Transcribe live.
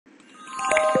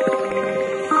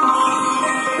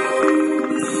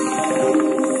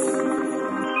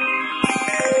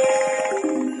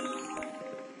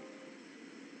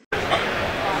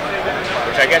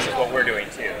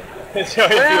enjoy a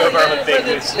few of our own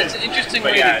things. It's an interesting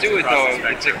way to do it, though.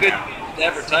 It's a good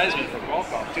advertisement for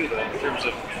Qualcomm, too, though, in terms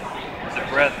of the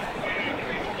breadth.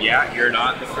 Yeah, you're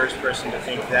not the first person to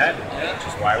think that, which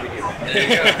is why we do it. There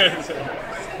you go.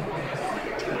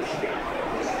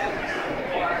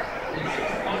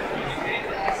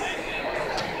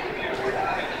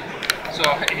 So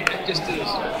I just did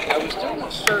I was doing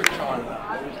a search on,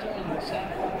 I was doing the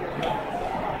sapphire,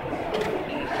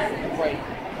 and it's trying to write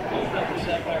the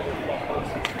sapphire reflectors.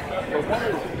 But one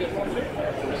is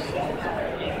the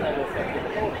sapphire never reflected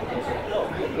photos. Oh,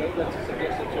 okay, let's just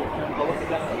suggest that you'll look at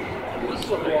that. This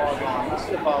is a blog on, this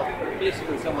is about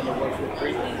basically someone that works with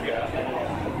treatment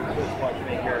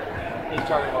watchmaker. He's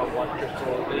talking about what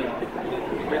crystal,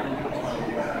 written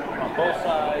on both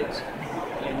sides.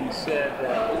 And he said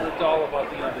that it's all about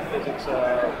the physics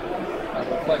of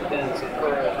reflectance and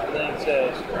curve. And then it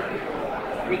says,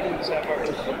 everything is sapphire,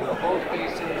 both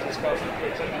faces, it's got some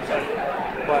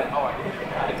but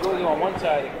if you go on one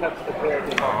side, it cuts the curve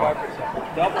to about 5%.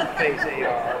 With double face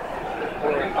AR,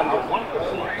 we're under 1%.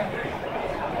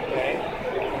 Okay?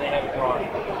 And they have it drawn.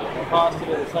 The cost of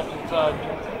it is such and such.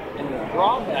 And the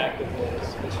drawback of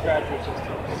this is scratch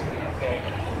resistance. Okay?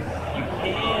 You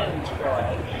can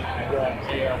scratch that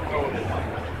AR code.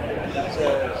 It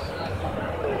says,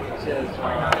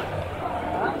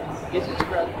 is it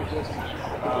scratch resistant?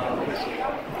 Let me see.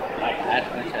 Like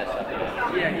Adreno has something.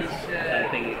 Yeah, he said.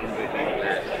 Something you can do with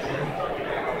that.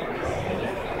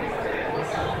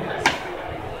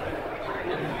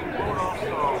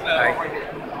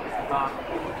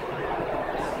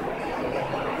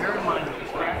 Bear in mind that the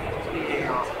scratches to the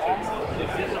AR almost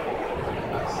invisible.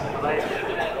 But I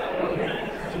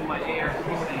have to my AR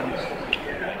coatings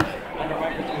under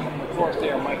microscope, of course they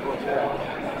are micro as well.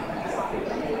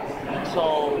 And so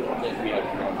Then we have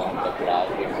from the cloud,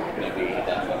 maybe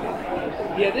that's what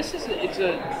yeah, this is it's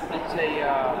a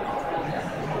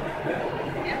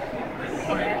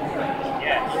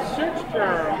search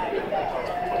term.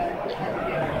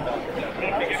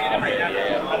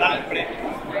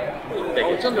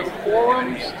 Oh, it's under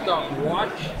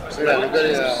forums.watch.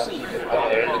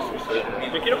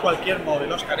 Yo quiero cualquier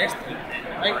modelo Oscar este.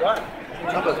 Da igual.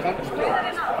 No, pero están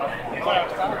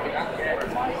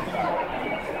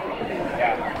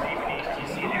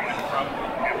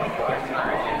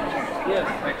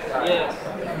Yes.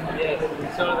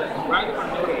 So the regular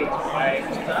model is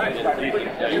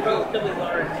relatively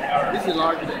large. This is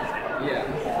larger than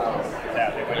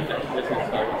this is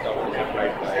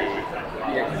right by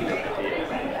EXT.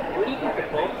 What do you think the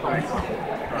both are?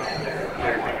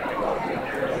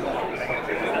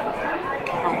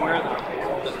 From where though?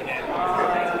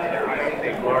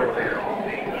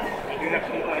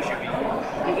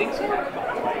 You think so?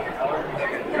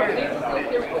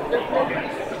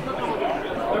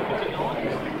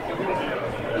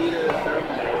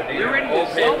 They're ready to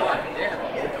sell one.